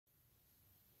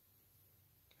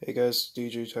Hey guys,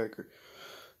 DJ Tiger.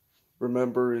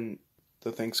 Remember in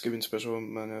the Thanksgiving special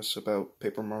among us about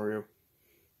Paper Mario?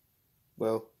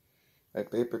 Well, I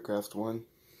papercraft one,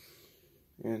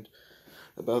 and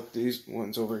about these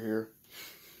ones over here.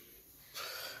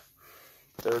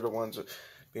 They're the ones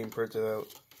being printed out,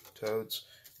 toads.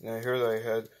 And I heard I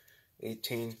had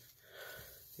 18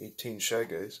 Shy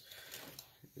Guys.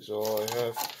 Is all I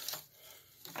have.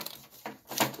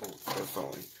 Oh, they're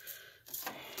falling.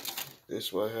 This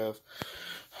is what I have.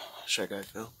 Shy Guy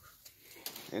fell.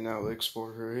 And now the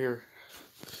Explorer here.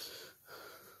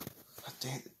 Oh,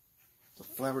 dang it. The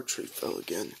flower tree fell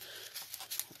again.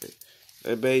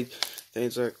 I made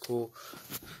things that cool.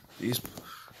 These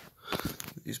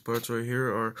parts right here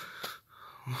are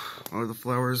the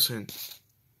flowers and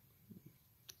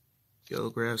yellow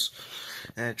grass.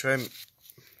 And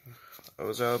I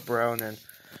was out of brown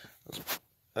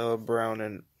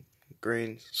and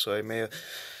green, so I made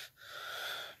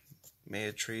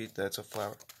a tree that's a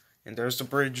flower. And there's the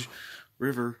bridge,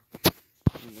 river,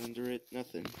 and under it,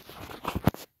 nothing.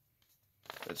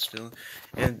 That's still,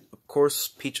 and of course,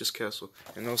 Peach's castle,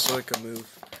 and also I can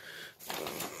move.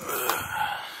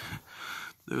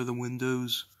 There are the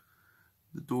windows,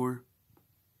 the door,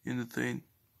 and the thing.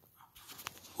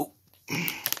 Oh, I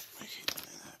hate when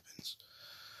that happens.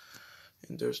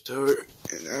 And there's tower,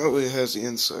 and now it has the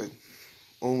inside.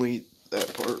 Only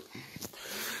that part.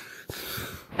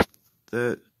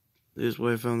 That is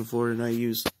what I found on the floor, and I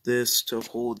used this to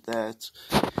hold that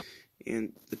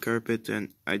and the carpet,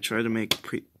 and I tried to make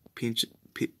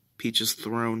Peach's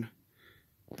throne.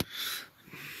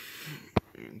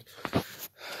 And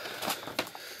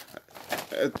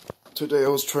today I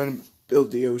was trying to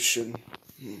build the ocean.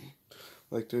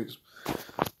 Like this.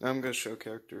 Now I'm going to show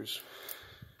characters.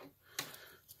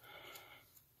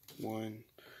 1,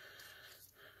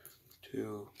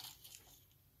 2,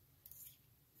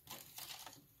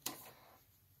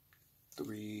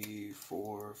 3,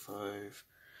 4, 5,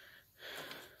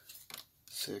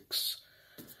 6,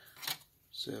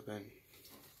 7,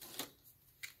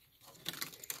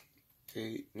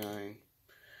 8, 9,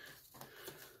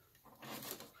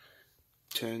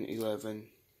 10, 11,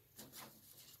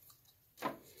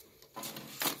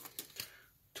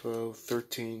 12,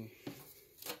 13,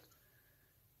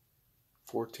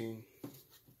 14,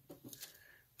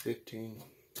 15.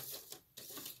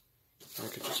 I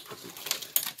could just put it.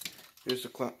 Here's the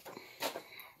clown.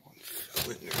 One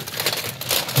fell in there.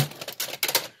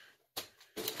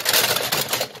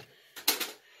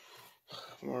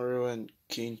 Mario and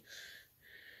King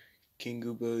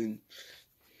Gooba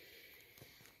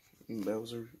and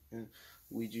Bowser and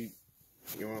Luigi.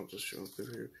 You know, I'll just show up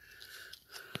here.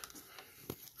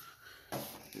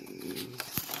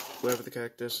 Whoever the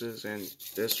cactus is, and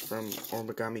this from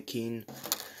Origami King.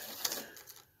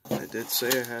 I did say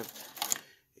I have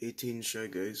 18 Shy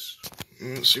Guys.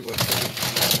 Let's see what.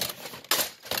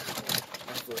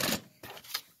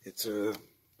 It's a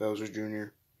Bowser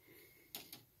Jr.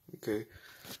 Okay,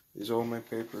 these are all my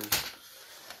papers.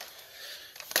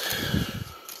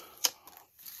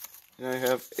 And I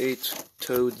have 8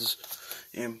 toads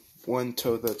and 1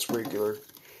 toad that's regular.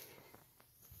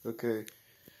 Okay,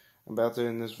 I'm about to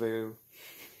end this video.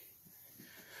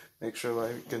 Make sure to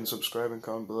like and subscribe and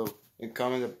comment below. And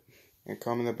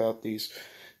comment about these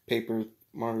Paper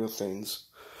Mario things.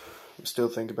 I still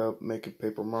think about making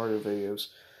Paper Mario videos.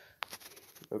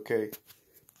 Okay.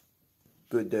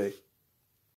 Good day.